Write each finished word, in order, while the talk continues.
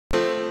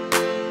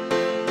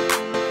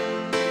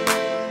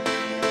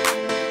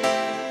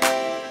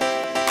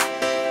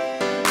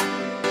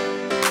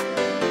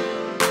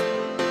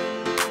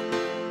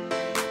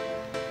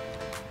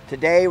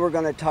Today we're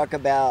going to talk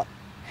about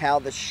how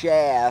the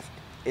shaft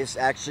is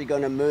actually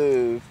going to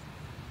move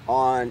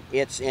on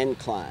its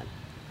incline.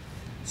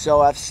 So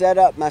I've set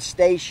up my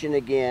station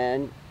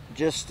again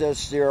just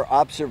as your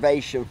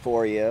observation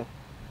for you.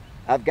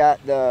 I've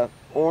got the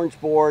orange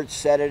board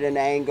set at an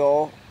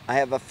angle. I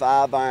have a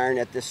 5-iron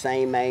at the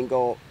same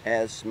angle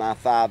as my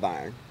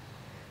 5-iron.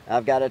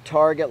 I've got a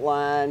target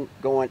line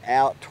going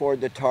out toward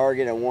the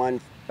target and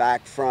one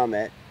back from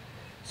it.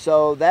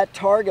 So that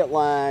target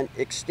line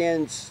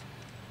extends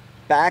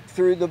back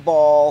through the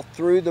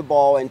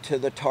ball into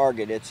the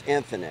target. It's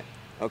infinite,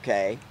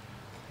 okay?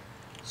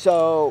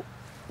 So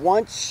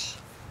once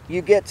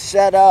you get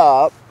set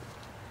up,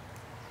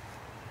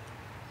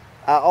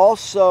 I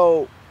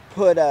also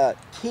put a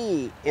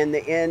T in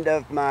the end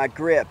of my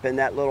grip in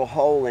that little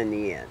hole in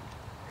the end.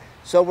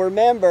 So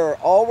remember,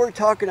 all we're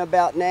talking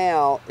about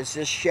now is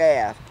this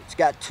shaft. It's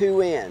got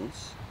 2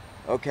 ends,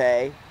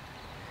 okay?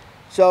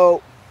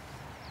 So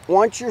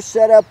once you're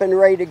set up and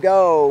ready to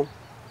go,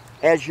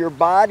 as your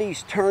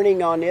body's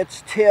turning on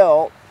its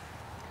tilt,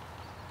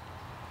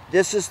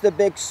 this is the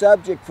big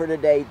subject for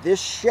today. This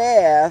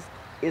shaft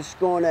is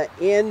going to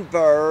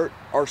invert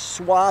or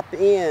swap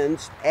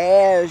ends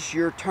as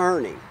you're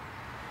turning.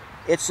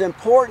 It's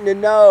important to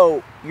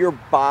know your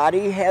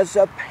body has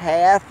a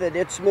path that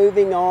it's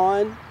moving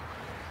on,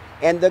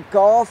 and the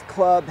golf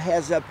club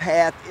has a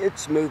path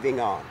it's moving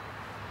on.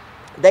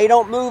 They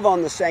don't move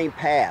on the same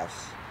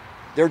paths.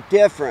 They're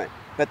different,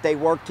 but they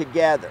work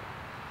together.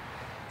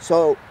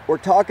 So we're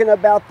talking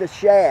about the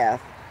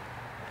shaft.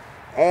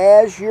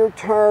 As you're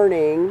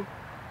turning,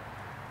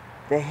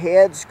 the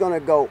head's going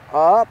to go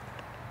up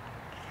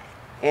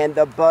and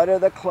the butt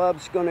of the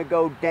club's going to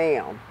go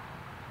down.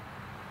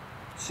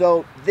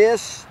 So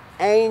this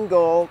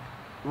angle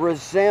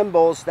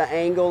resembles the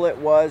angle it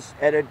was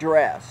at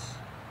address.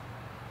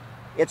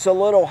 It's a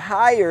little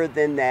higher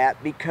than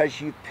that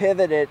because you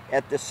pivot it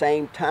at the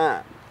same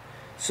time.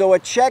 So a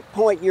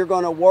checkpoint you're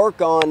going to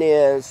work on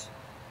is,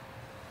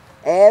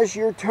 as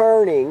you're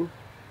turning,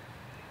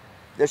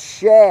 the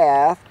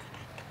shaft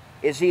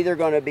is either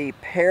going to be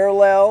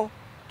parallel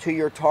to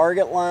your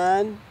target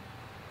line,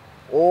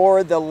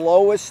 or the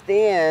lowest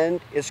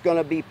end is going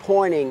to be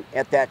pointing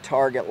at that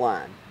target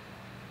line.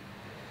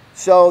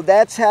 So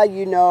that's how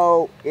you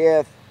know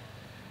if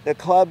the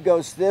club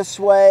goes this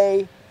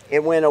way,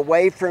 it went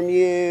away from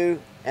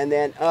you, and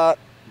then up,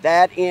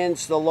 that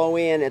end's the low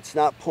end. It's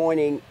not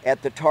pointing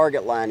at the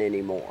target line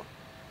anymore.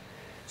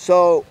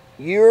 So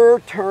you're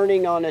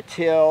turning on a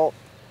tilt,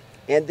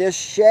 and this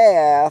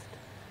shaft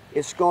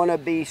is going to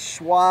be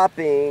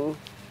swapping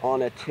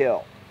on a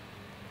tilt.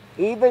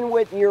 Even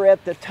when you're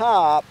at the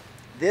top,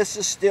 this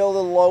is still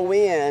the low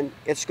end.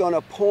 It's going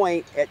to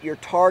point at your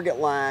target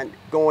line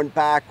going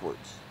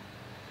backwards.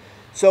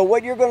 So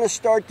what you're going to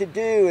start to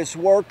do is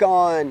work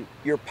on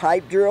your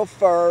pipe drill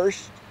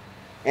first,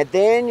 and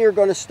then you're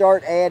going to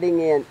start adding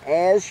in,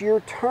 as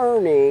you're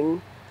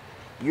turning,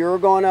 you're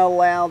going to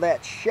allow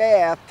that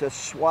shaft to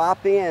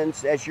swap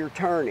ends as you're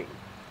turning.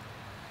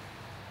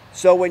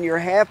 So when you're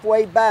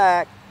halfway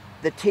back,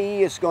 the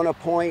T is going to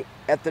point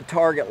at the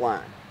target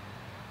line.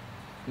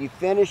 You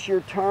finish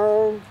your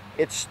turn,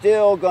 it's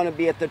still going to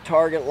be at the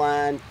target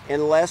line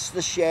unless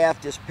the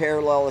shaft is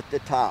parallel at the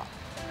top.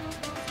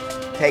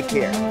 Take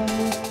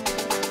care.